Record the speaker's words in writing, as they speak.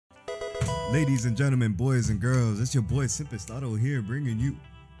Ladies and gentlemen, boys and girls, it's your boy Simpistotle here bringing you.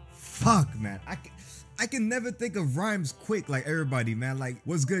 Fuck, man. I can never think of rhymes quick like everybody, man. Like,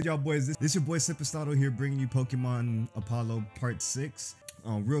 what's good, y'all boys? This your boy Simpistotle here bringing you Pokemon Opalo Part 6.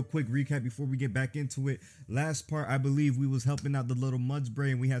 Real quick recap before we get back into it. Last part, I believe we was helping out the little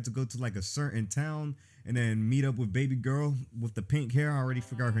Mudspray and we had to go to like a certain town and then meet up with baby girl with the pink hair. I already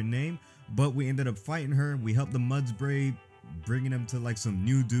forgot her name, but we ended up fighting her. We helped the Mudspray, bringing him to like some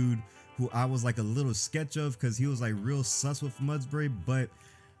new dude who I was like a little sketch of because he was like real sus with Mudspray. But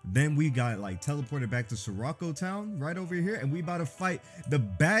then we got like teleported back to Sirocco town right over here, and we about to fight the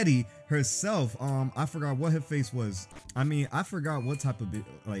baddie herself. I forgot what her face was. I mean, I forgot what type of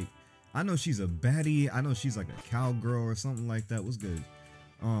like, I know she's a baddie. I know she's like a cowgirl or something like that. What's good?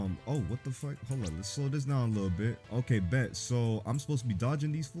 Oh, what the fuck? Hold on, let's slow this down a little bit. Okay, bet. So I'm supposed to be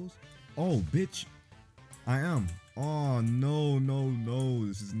dodging these fools? Oh, bitch. I am. Oh, no,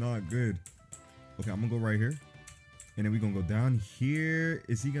 this is not good. Okay, I'm gonna go right here. And then we're gonna go down here.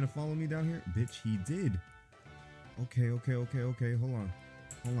 Is he gonna follow me down here? Bitch, he did. Okay. Hold on.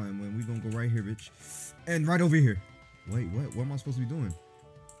 Man, we gonna go right here, bitch. And right over here. Wait, what am I supposed to be doing?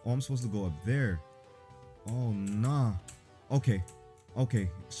 Oh, I'm supposed to go up there. Oh, nah. Okay,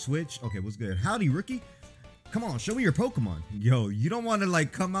 switch. Okay, what's good? Howdy, rookie. Come on, show me your Pokemon. Yo, you don't want to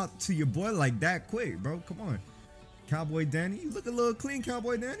like come out to your boy like that quick, bro. Come on. Cowboy Danny, you look a little clean,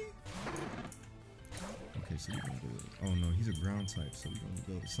 Cowboy Danny. Okay, so we're gonna go with, oh no, he's a ground type, so we're gonna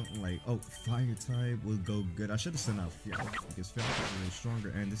go with something like, oh, fire type will go good. I should have sent out Fiat because Fiat is a little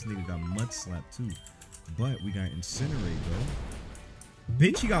stronger, and this nigga got Mud Slap too. But we got Incinerate though.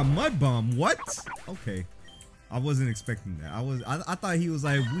 Bitch, he got Mud Bomb. What? Okay. I wasn't expecting that. I thought he was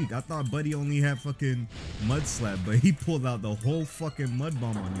like weak. I thought Buddy only had fucking Mud Slap, but he pulled out the whole fucking Mud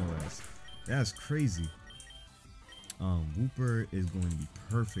Bomb on your ass. That's crazy. Wooper is going to be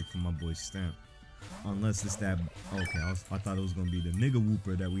perfect for my boy Stamp. Unless it's that, okay, I thought it was going to be the nigga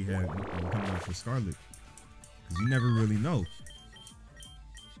Wooper that we had coming out for Scarlet. Because you never really know.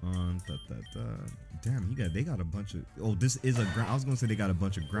 Damn, they got a bunch of, oh, this is a ground, I was going to say they got a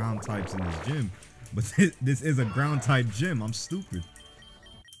bunch of ground types in this gym. But this is a ground type gym. I'm stupid.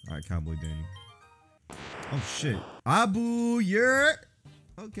 All right, Cowboy Danny. Oh, shit. Abu, yeah.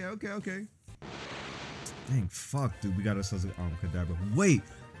 Okay. Dang, fuck, dude. We got ourselves an Kadabra. Wait,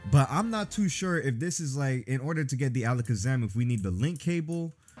 but I'm not too sure if this is like, in order to get the Alakazam, if we need the link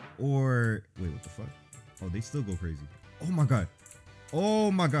cable or, wait, what the fuck? Oh, they still go crazy. Oh, my God.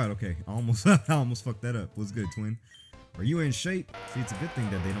 Okay, I almost fucked that up. What's good, twin? Are you in shape? See, it's a good thing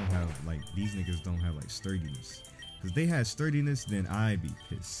that they don't have, like, these niggas don't have, like, sturdiness. Because if they had sturdiness, then I'd be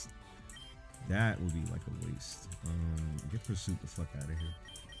pissed. That would be, like, a waste. Get Pursuit the fuck out of here.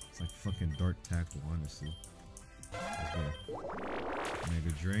 It's like fucking Dark Tackle, honestly. Let's go.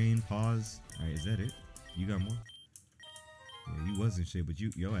 Mega Drain, pause. Alright, is that it? You got more? Yeah, you was in shape, but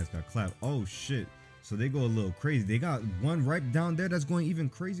your ass got clapped. Oh, shit. So they go a little crazy. They got one right down there that's going even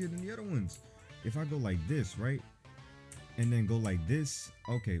crazier than the other ones. If I go like this, right? And then go like this.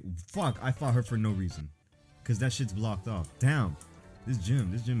 Okay, fuck, I fought her for no reason. Because that shit's blocked off. Damn. This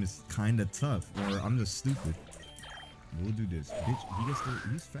gym is kind of tough. Or I'm just stupid. We'll do this. Bitch,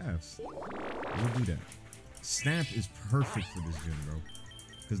 he's fast. We'll do that. Stamp is perfect for this gym, bro.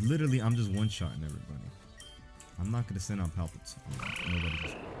 Because literally, I'm just one-shotting everybody. I'm not going to send out Palpatine. Nobody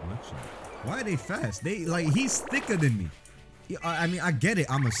just one-shot. Why are they fast? He's thicker than me. I mean, I get it.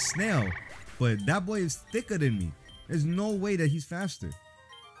 I'm a snail. But that boy is thicker than me. There's no way that he's faster.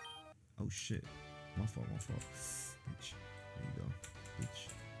 Oh shit. My fault. Bitch. There you go. Bitch.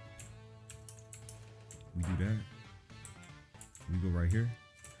 We do that. We go right here.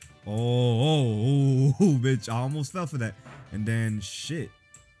 Oh, bitch. I almost fell for that. And then shit.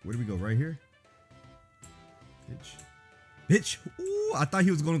 Where do we go? Right here? Bitch. Ooh, I thought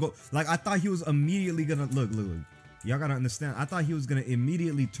he was gonna go. Like, I thought he was immediately gonna look. Y'all gotta understand. I thought he was gonna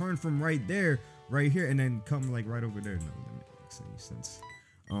immediately turn from right there, right here, and then come like right over there. No, that makes any sense.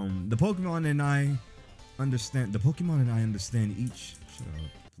 The Pokemon and I understand each. Shut up,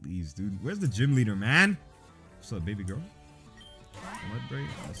 please, dude. Where's the gym leader, man? What's up, baby girl? Mudbray?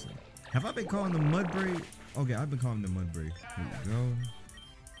 Listen. Have I been calling the Mudbray? Okay, I've been calling the Mudbray. Here we go.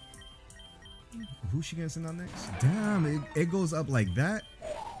 Who's she gonna send out next? Damn, it goes up like that?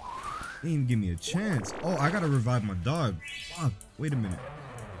 They didn't even give me a chance. Oh, I gotta revive my dog. Fuck, wait a minute.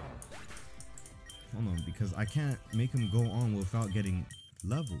 Hold on, because I can't make him go on without getting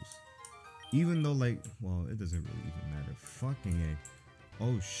levels. Even though, like, well, it doesn't really even matter. Fucking A.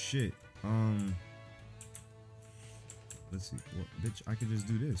 Oh, shit. Let's see. What, bitch, I could just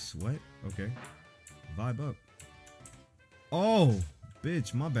do this. What? Okay. Vibe up. Oh,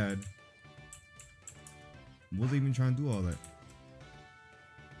 bitch, my bad. wasn't even trying to do all that.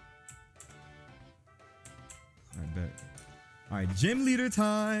 I bet. All right, gym leader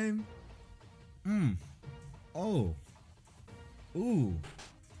time. Oh. Ooh.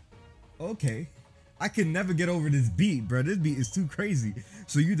 Okay. I can never get over this beat, bro. This beat is too crazy.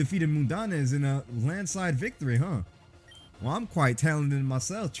 So you defeated Mundanes in a landslide victory, huh? Well, I'm quite talented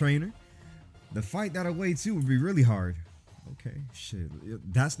myself, trainer. The fight that awaits you would be really hard. Okay, shit.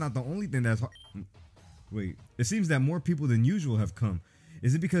 That's not the only thing that's hard. Wait, it seems that more people than usual have come.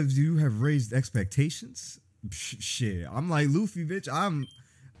 Is it because you have raised expectations? Shit, I'm like Luffy, bitch.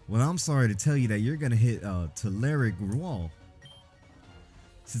 Well, I'm sorry to tell you that you're gonna hit a Telleric wall.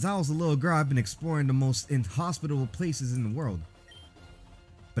 Since I was a little girl, I've been exploring the most inhospitable places in the world.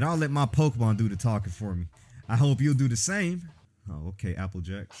 But I'll let my Pokemon do the talking for me. I hope you'll do the same. Oh, okay,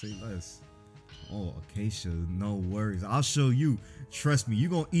 Applejack, say less. Oh, Acacia, no worries. I'll show you. Trust me, you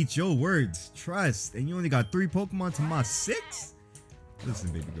gonna eat your words. Trust. And you only got 3 Pokemon to my 6?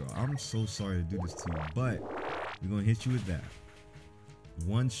 Listen, baby girl, I'm so sorry to do this to you, but we're gonna hit you with that.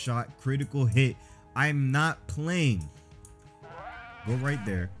 1-shot critical hit. I'm not playing. Go right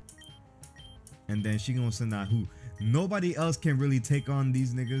there. And then she gonna send out who? Nobody else can really take on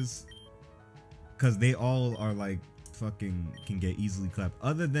these niggas. Cause they all are like fucking can get easily clapped.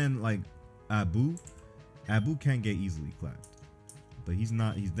 Other than like Abu. Abu can't get easily clapped. But he's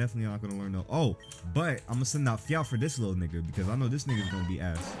definitely not gonna learn though. Oh, but I'm gonna send out Fiat for this little nigga because I know this nigga's gonna be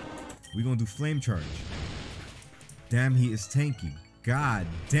ass. We're gonna do flame charge. Damn, he is tanky. God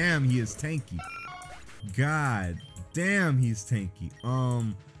damn, he is tanky. God damn, he's tanky.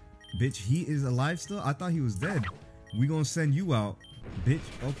 Bitch, he is alive still? I thought he was dead. We gonna send you out. Bitch,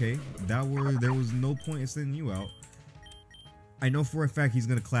 okay. There was no point in sending you out. I know for a fact he's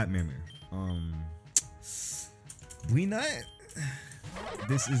gonna clap Mammer. Buenut?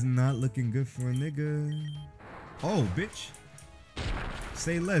 This is not looking good for a nigga. Oh, bitch.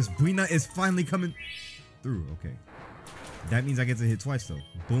 Say less. Buenut is finally coming through. Okay. That means I get to hit twice though.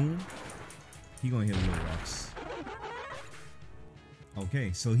 Boom. He gonna hit a little rocks.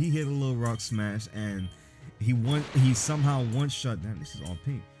 Okay, so he hit a little rock smash and he somehow one-shot. Damn, this is all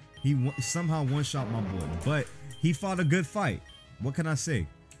pink. He somehow one-shot my boy, but he fought a good fight. What can I say?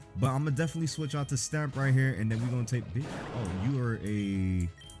 But I'm gonna definitely switch out to Stamp right here, and then we're gonna take. Oh, you are a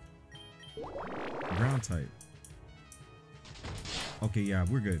ground type. Okay, yeah,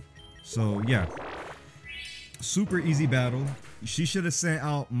 we're good. So yeah, super easy battle. She should have sent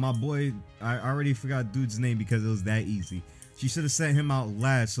out my boy. I already forgot dude's name because it was that easy. She should have sent him out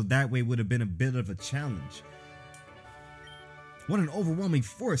last, so that way it would have been a bit of a challenge. What an overwhelming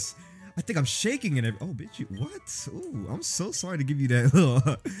force! I think I'm shaking in it. Oh, bitch, you what? Ooh, I'm so sorry to give you that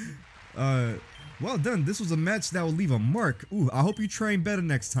little. Well done. This was a match that will leave a mark. Ooh, I hope you train better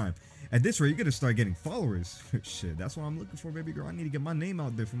next time. At this rate, you're gonna start getting followers. Shit, that's what I'm looking for, baby girl. I need to get my name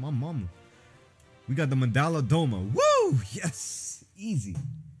out there for my mama. We got the Mandala Doma. Woo! Yes! Easy.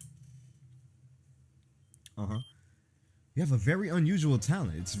 You have a very unusual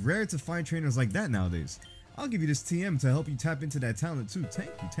talent. It's rare to find trainers like that nowadays. I'll give you this TM to help you tap into that talent too.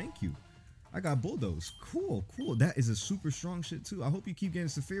 Thank you. I got Bulldoze. Cool. That is a super strong shit too. I hope you keep getting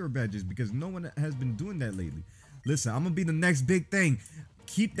Saphira badges because no one has been doing that lately. Listen, I'm gonna be the next big thing.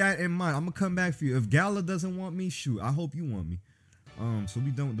 Keep that in mind. I'm gonna come back for you. If Gala doesn't want me, shoot, I hope you want me. So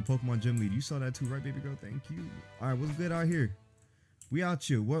we done with the Pokemon Gym Lead. You saw that too, right, baby girl? Thank you. All right, what's good out here? We out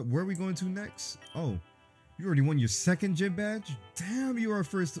here. Where are we going to next? Oh, you already won your 2nd gym badge? Damn, you are a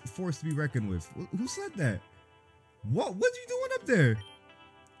force to be reckoned with. Who said that? What are you doing up there?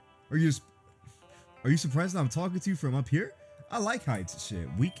 Are you surprised that I'm talking to you from up here? I like heights. Shit,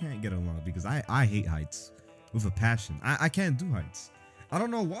 we can't get along because I hate heights with a passion. I can't do heights. I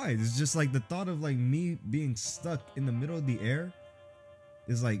don't know why. It's just like the thought of like me being stuck in the middle of the air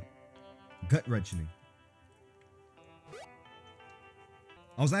is like gut-wrenching.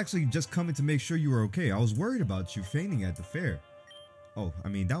 I was actually just coming to make sure you were okay. I was worried about you fainting at the fair. Oh, I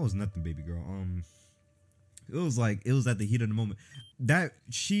mean, that was nothing, baby girl. It was at the heat of the moment.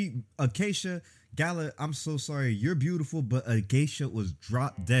 Acacia, Gala, I'm so sorry. You're beautiful, but Acacia was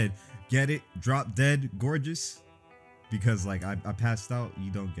drop dead. Get it? Drop dead, gorgeous. Because like I passed out.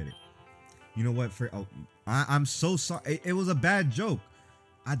 You don't get it. You know what? I'm so sorry. It was a bad joke.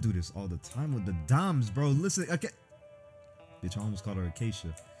 I do this all the time with the Doms, bro. Listen, okay. Bitch, I almost called her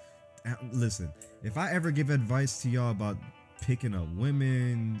Acacia. Listen, if I ever give advice to y'all about picking up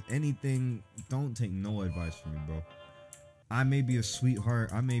women, anything, don't take no advice from me, bro. I may be a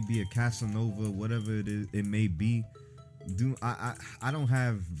sweetheart, I may be a Casanova, whatever it is, it may be. I don't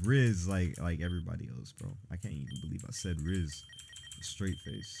have Riz like everybody else, bro. I can't even believe I said Riz. Straight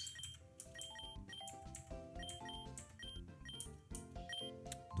face.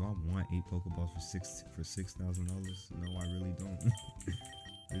 Do I want 8 Pokeballs for $6,000? No, I really don't.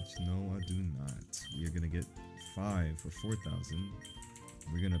 Bitch, no, I do not. We are gonna get 5 for 4,000.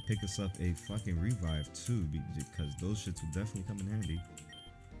 We're gonna pick us up a fucking revive too, because those shits will definitely come in handy.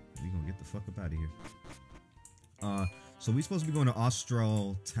 We gonna get the fuck up out of here. So we supposed to be going to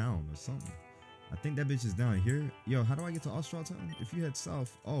Austral Town or something. I think that bitch is down here. Yo, how do I get to Austral Town? If you head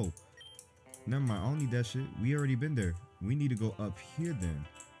south, oh, never mind. I don't need that shit. We already been there. We need to go up here then.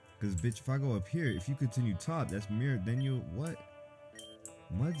 Cause bitch, if I go up here, if you continue top, that's mirrored. Then you what?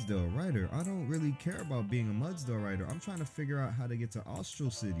 Mudsdale Rider. I don't really care about being a Mudsdale Rider. I'm trying to figure out how to get to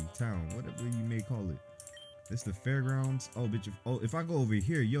Austral City Town, whatever you may call it. It's the fairgrounds. Oh, bitch. If I go over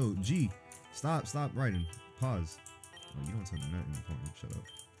here, yo, G, stop writing. Pause. Oh, you don't tell me nothing important. Shut up.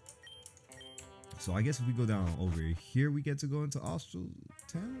 So I guess if we go down over here, we get to go into Austral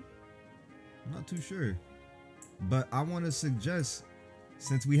Town. I'm not too sure, but I want to suggest,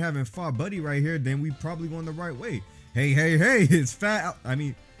 since we haven't fought Buddy right here, then we probably going the right way. Hey, it's fat. I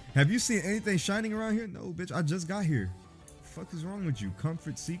mean, have you seen anything shining around here? No, bitch. I just got here. What the fuck is wrong with you,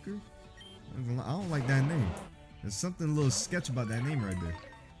 Comfort Seeker? I don't like that name. There's something a little sketch about that name right there.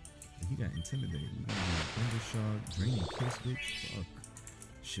 He got intimidated. We gonna do Thundershock, Draining Kiss, bitch. Fuck.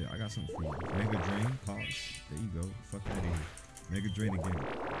 Shit, I got something for you. Mega Drain, pause. There you go. Fuck that in. Mega Drain again.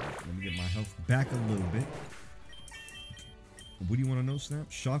 Let me get my health back a little bit. What do you want to know, Snap?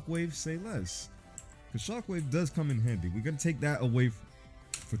 Shockwave, say less. Because Shockwave does come in handy. We're gonna take that away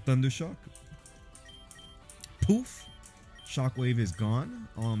for Thundershock. Poof. Shockwave is gone.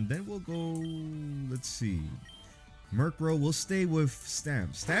 Then we'll go, let's see. Murkrow, we'll stay with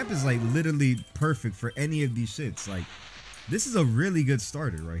Stamp. Stamp is like literally perfect for any of these shits. Like, this is a really good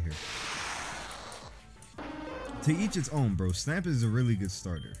starter right here. To each its own, bro. Stamp is a really good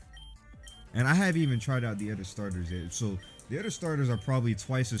starter. And I haven't even tried out the other starters yet. So the other starters are probably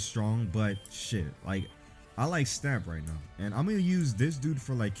twice as strong, but shit. Like, I like Stamp right now. And I'm gonna use this dude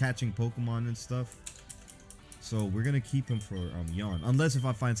for like catching Pokemon and stuff. So we're gonna keep him for Yawn, unless if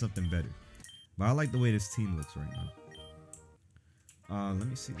I find something better. But I like the way this team looks right now. Let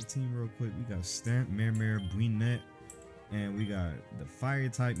me see the team real quick. We got Stamp, Mermere, Brunette, and we got the Fire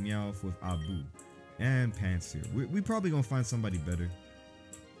type Meowth with Abu and Pansear. We probably gonna find somebody better.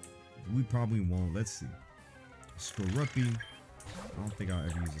 We probably won't. Let's see. Skorupi. I don't think I'll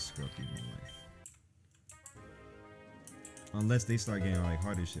ever use a Skorupi in my life. Unless they start getting like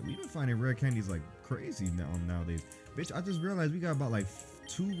harder shit. We've been finding rare candies like crazy nowadays. Bitch, I just realized we got about like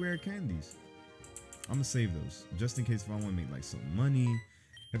 2 rare candies. I'm gonna save those just in case if I want to make like some money.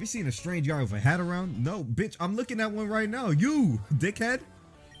 Have you seen a strange guy with a hat around? No, bitch, I'm looking at one right now. You, dickhead.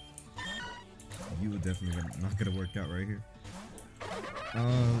 You are definitely not gonna work out right here.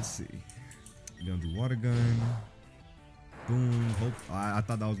 Let's see. We're gonna do water gun. Boom. Hope. I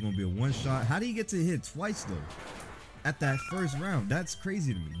thought that was gonna be a one shot. How did he get to hit twice though? At that first round, that's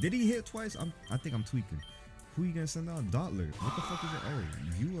crazy to me. Did he hit twice? I think I'm tweaking. Who you gonna send out? Dottler. What the fuck is your error?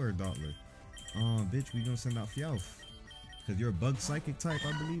 You are a Dottler. Bitch, we gonna send out Meowth. Cause you're a bug psychic type,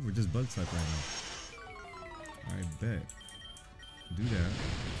 I believe, or just bug type right now. Alright, bet. Do that.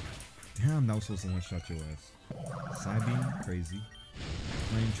 Damn, that was supposed to one shot your ass. Psybeam, crazy.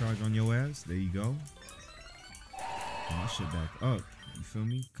 Flame charge on your ass. There you go. Get my shit back up. You feel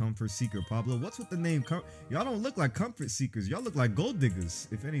me? Comfort Seeker Pablo. What's with the name? Y'all don't look like Comfort Seekers. Y'all look like Gold Diggers,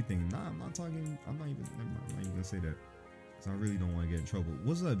 if anything. Nah, I'm not talking. I'm not even gonna say that. Cause I really don't want to get in trouble.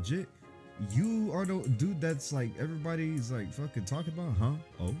 What's up, Jit? You are the dude that's like everybody's like fucking talking about, huh?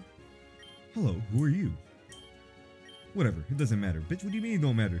 Oh, hello. Who are you? Whatever. It doesn't matter. Bitch, what do you mean it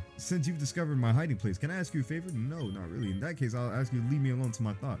don't matter? Since you've discovered my hiding place, can I ask you a favor? No, not really. In that case, I'll ask you to leave me alone to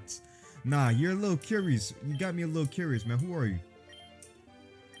my thoughts. Nah, you're a little curious. You got me a little curious, man. Who are you?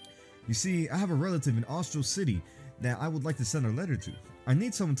 You see, I have a relative in Austral City that I would like to send a letter to. I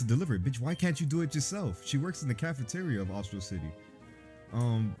need someone to deliver it. Bitch, why can't you do it yourself? She works in the cafeteria of Austral City.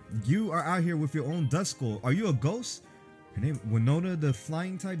 You are out here with your own Duskull. Are you a ghost? Her name Winona, the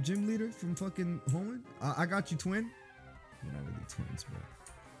flying type gym leader from fucking Hoenn? I got you, twin. We're not really twins, but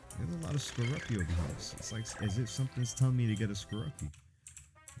there's a lot of Skorupi over here. It's like as if something's telling me to get a Skorupi,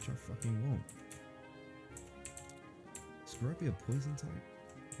 which I fucking won't. Skorupi a poison type?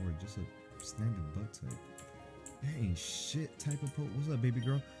 Or just a standard bug type? That ain't shit type of What's up, baby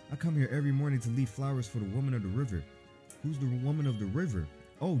girl? I come here every morning to leave flowers for the woman of the river. Who's the woman of the river?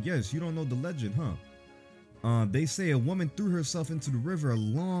 Oh yes, you don't know the legend, huh? They say a woman threw herself into the river a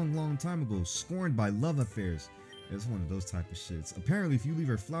long time ago, scorned by love affairs. It's one of those type of shits. Apparently, if you leave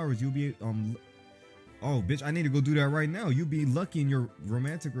her flowers, you'll be oh, bitch, I need to go do that right now. You'll be lucky in your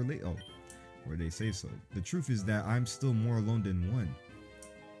romantic relate. Oh, or they say so. The truth is that I'm still more alone than one.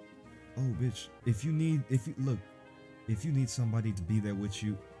 Oh, bitch. If you need somebody to be there with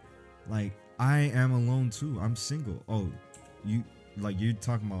you, like, I am alone too. I'm single. Oh, you're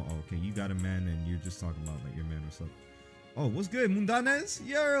talking about, oh, okay, you got a man and you're just talking about like your man or something. Oh, what's good, Mundanes?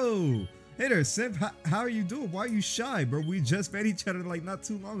 Yo! Hey there, Simp. How are you doing? Why are you shy, bro? We just met each other like not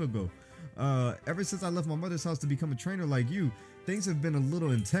too long ago. Ever since I left my mother's house to become a trainer like you, things have been a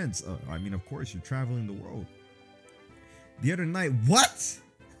little intense. I mean, of course, you're traveling the world. The other night, what?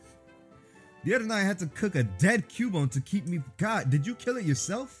 The other night I had to cook a dead Cubone to keep me. God, did you kill it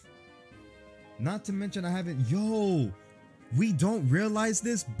yourself? Not to mention I haven't. Yo, we don't realize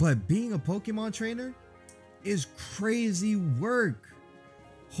this, but being a Pokemon trainer is crazy work.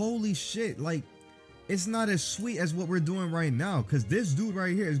 Holy shit, like, it's not as sweet as what we're doing right now, because this dude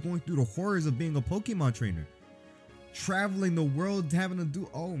right here is going through the horrors of being a Pokemon trainer. Traveling the world, having to do,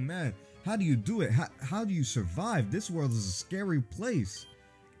 oh man, how do you do it? How do you survive? This world is a scary place.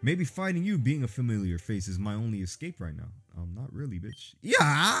 Maybe fighting you, being a familiar face, is my only escape right now. Not really, bitch.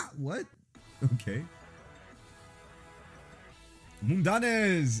 Yeah, what? Okay.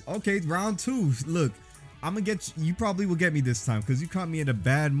 Mundanes. Okay, round 2. Look, I'm gonna get you. You probably will get me this time because you caught me at a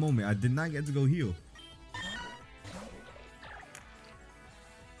bad moment. I did not get to go heal.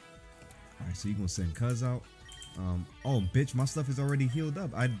 Alright, so you gonna send Cuz out. Oh, bitch, my stuff is already healed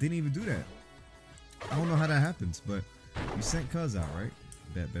up. I didn't even do that. I don't know how that happens, but you sent Cuz out, right?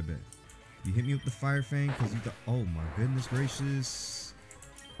 Bet. You hit me with the Fire Fang because you thought, oh my goodness gracious.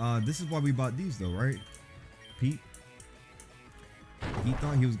 This is why we bought these though, right? Pete. He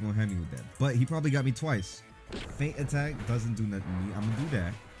thought he was gonna have me with that, but he probably got me twice. Faint attack doesn't do nothing to me. I'm gonna do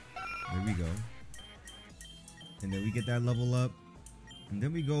that. There we go. And then we get that level up. And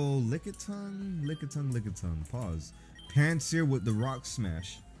then we go Lickitung. Pause. Pansear with the Rock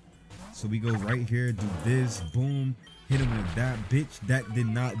Smash. So we go right here, do this, boom. Hit him with that, bitch. That did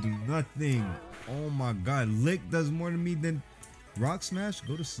not do nothing. Oh my god. Lick does more to me than Rock Smash.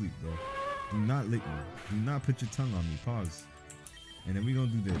 Go to sleep, bro. Do not lick me. Do not put your tongue on me. Pause. And then we gonna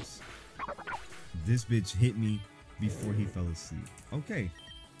do this. This bitch hit me before he fell asleep. Okay.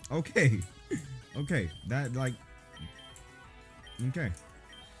 That, like, okay.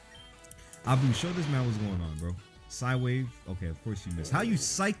 Abu, show this man what's going on, bro. Psywave. Okay, of course you missed. How you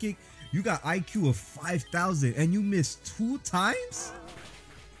psychic? You got IQ of 5,000 and you missed 2 times?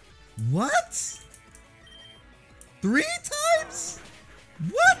 What? 3 times?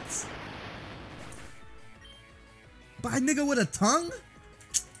 What? By a nigga with a tongue?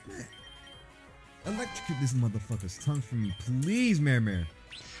 Man. Electrocute this motherfucker's tongue for me, please, Mare.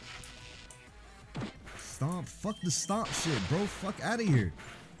 Stomp. Fuck the stomp shit, bro. Fuck out of here.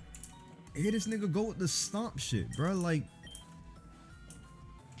 Hear this nigga go with the stomp shit, bro. Like,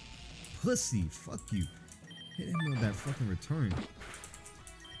 pussy. Fuck you. Hit him with that fucking return.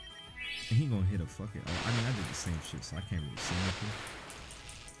 And he gonna hit a fucking. Oh, I mean, I did the same shit, so I can't really say nothing.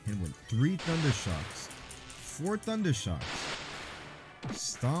 Hit him with 3 Thunder Shocks, 4 Thunder Shocks,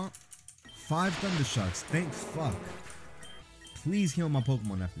 stomp, 5 Thunder Shocks. Thank fuck. Please heal my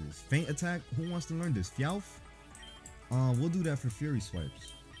Pokemon after this. Faint attack. Who wants to learn this? Fyealth? We'll do that for Fury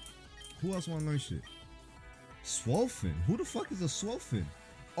Swipes. Who else want to learn shit? Swolfin. Who the fuck is a Swolfin?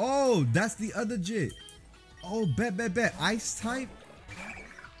 Oh, that's the other jit. Oh, bet. Ice type?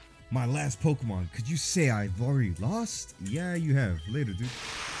 My last Pokemon. Could you say I've already lost? Yeah, you have. Later, dude.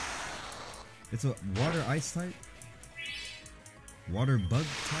 It's a water ice type? Water bug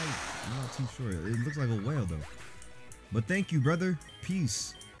type? I'm not too sure. It looks like a whale, though. But thank you, brother.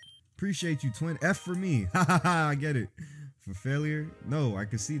 Peace. Appreciate you, twin. F for me. Ha ha ha. I get it. For failure? No, I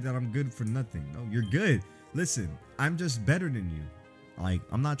can see that I'm good for nothing. No, you're good. Listen, I'm just better than you. Like,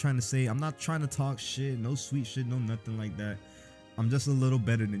 I'm not trying to talk shit. No sweet shit. No nothing like that. I'm just a little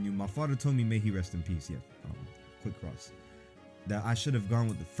better than you. My father told me, may he rest in peace. Yeah. Quick cross. That I should have gone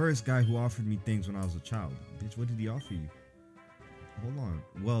with the first guy who offered me things when I was a child. Bitch, what did he offer you? Hold on.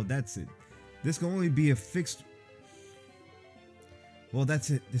 Well, that's it. This can only be a fixed... Well, that's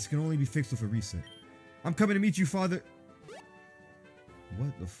it. This can only be fixed with a reset. I'm coming to meet you, father.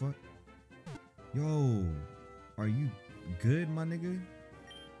 What the fuck? Yo, are you good, my nigga?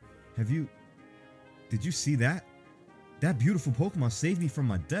 Did you see that? That beautiful Pokemon saved me from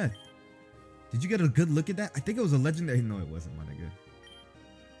my death. Did you get a good look at that? I think it was a legendary. No, it wasn't, my nigga.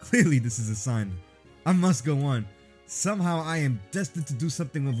 Clearly, this is a sign. I must go on. Somehow, I am destined to do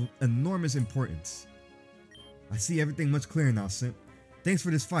something of enormous importance. I see everything much clearer now, Simp. Thanks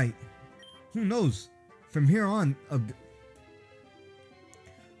for this fight. Who knows? From here on, a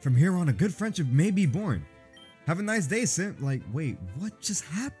good friendship may be born. Have a nice day, Simp. Like, wait, what just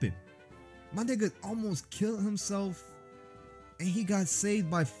happened? My nigga almost killed himself And he got saved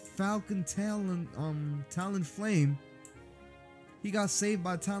by Falcon Talon, Talon Flame. He got saved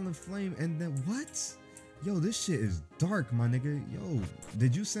by Talon Flame, and then what? Yo, this shit is dark, my nigga. Yo,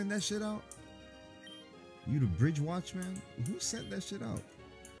 did you send that shit out? You the bridge watchman? Who sent that shit out?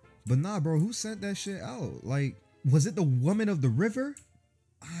 But nah, bro, who sent that shit out? Like, was it the woman of the river?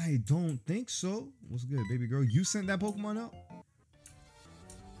 I don't think so. What's good, baby girl? You sent that Pokemon out?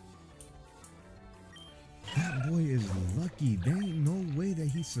 That boy is lucky. There ain't no way that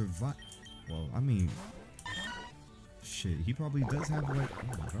he survived. Well, I mean, shit, he probably does have like, oh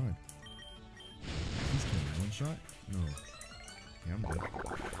my god. He's killing one shot? No. Yeah, I'm dead.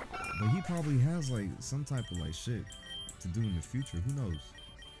 But he probably has like some type of like shit to do in the future. Who knows?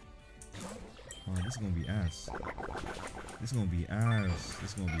 Oh, this is gonna be ass. This is gonna be ass.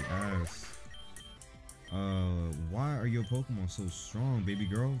 This is gonna be ass. Why are your Pokemon so strong, baby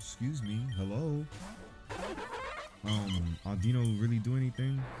girl? Excuse me. Hello? Aldino really do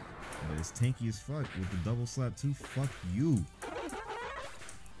anything? But it's tanky as fuck with the double slap too. Fuck you.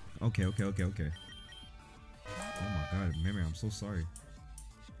 Okay. Oh my god, Mary, I'm so sorry.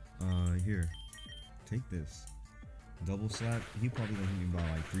 Here. Take this. Double slap. He probably gonna hit me by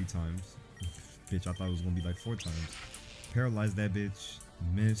like 3 times. Bitch, I thought it was gonna be like 4 times. Paralyze that bitch.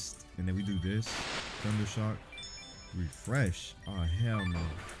 Missed. And then we do this. Thunder shock. Refresh. Oh, hell no.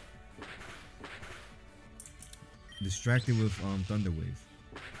 Distracted with Thunder Wave.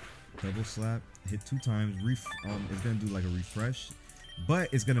 Double slap. Hit 2 times. It's gonna do like a refresh. But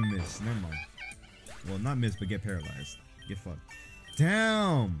it's gonna miss. Never mind. Well, not miss, but get paralyzed. Get fucked.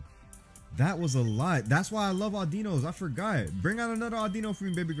 Damn! That was a lot. That's why I love Audinos. I forgot. Bring out another Audino for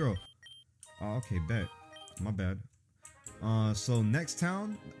me, baby girl. Oh, okay, bet. My bad. So next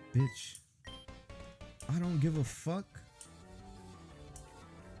town, bitch. I don't give a fuck.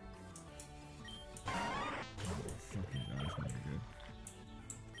 Oh, fucking gosh, my nigga.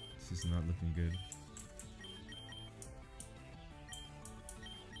 This is not looking good.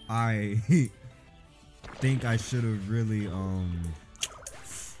 I think I should have really,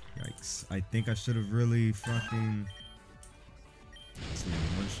 yikes. I think I should have really fucking, let's see,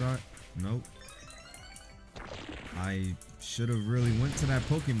 one shot. Nope. I should have really went to that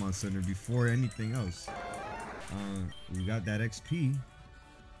Pokemon Center before anything else. We got that XP.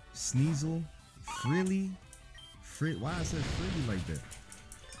 Sneasel. Freely. Why I said freely like that?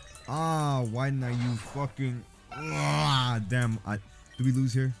 Ah, why not you fucking... Ah, damn. Do we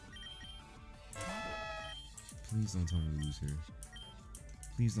lose here? Please don't tell me we lose here.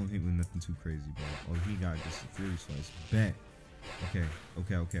 Please don't hit with nothing too crazy, bro. Oh, he got just a Fury Slice. Bet.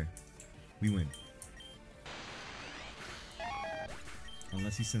 Okay. We win.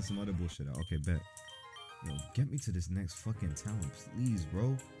 Unless he sends some other bullshit out. Okay, bet. Yo, get me to this next fucking town, please,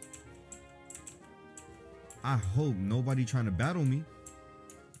 bro. I hope nobody trying to battle me.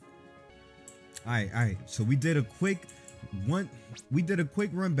 Alright. So we did a quick run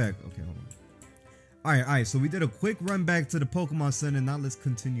back. Okay, hold on. Alright. So we did a quick run back to the Pokemon Center. Now let's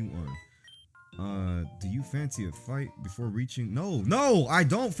continue on. Do you fancy a fight before reaching? No, I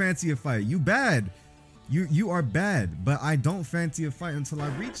don't fancy a fight. You bad. You are bad, but I don't fancy a fight until I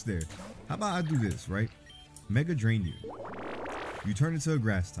reach there. How about I do this, right? Mega Drain you. You turn into a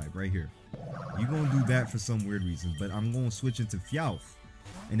grass type right here. You gonna do that for some weird reason, but I'm gonna switch into Fyealth.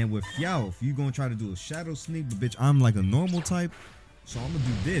 And then with Fyealth, you gonna try to do a Shadow Sneak, but bitch, I'm like a normal type. So I'm gonna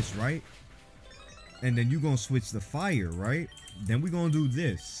do this, right? And then you gonna switch to Fire, right? Then we gonna do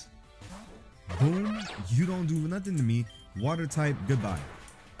this. Boom. You don't do nothing to me. Water type, goodbye.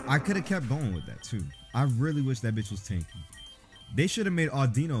 I could have kept going with that too. I really wish that bitch was tanky. They should have made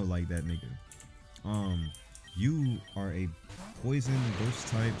Audino like that nigga. You are a poison ghost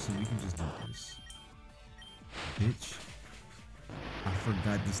type, so we can just do this. Bitch. I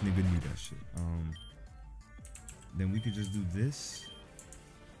forgot this nigga knew that shit. Then we could just do this.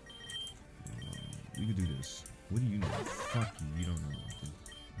 We could do this. What do you know? Fuck you. You don't know nothing.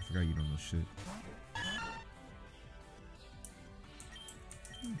 I forgot you don't know shit.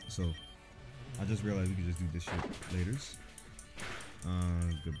 So, I just realized we could just do this shit laters.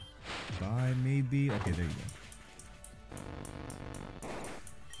 Goodbye, maybe. Okay, there you go.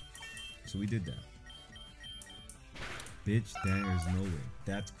 So we did that. Bitch, there is no way.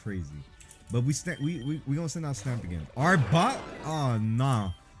 That's crazy. But we gonna send out Stamp again. Our bot? Oh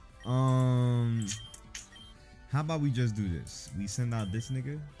nah. How about we just do this? We send out this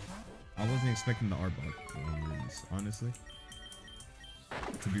nigga. I wasn't expecting the Arbok release, honestly.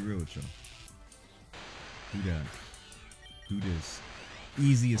 To be real with y'all. Do that. Do this.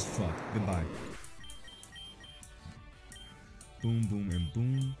 Easy as fuck. Goodbye. Boom, boom, and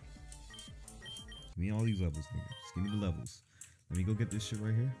boom. Give me all these levels, nigga. Just give me the levels. Let me go get this shit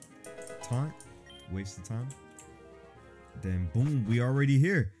right here. Taunt. Waste of time. Then boom, we already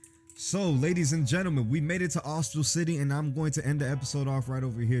here. So, ladies and gentlemen, we made it to Austral City, and I'm going to end the episode off right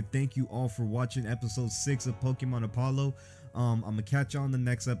over here. Thank you all for watching episode 6 of Pokemon Opalo. I'm gonna catch you on the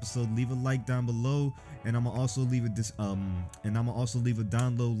next episode. Leave a like down below, and I'm gonna also leave a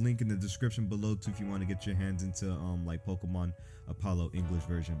download link in the description below too if you want to get your hands into like Pokemon Opalo English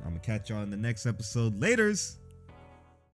version. I'm gonna catch y'all in the next episode. Laters.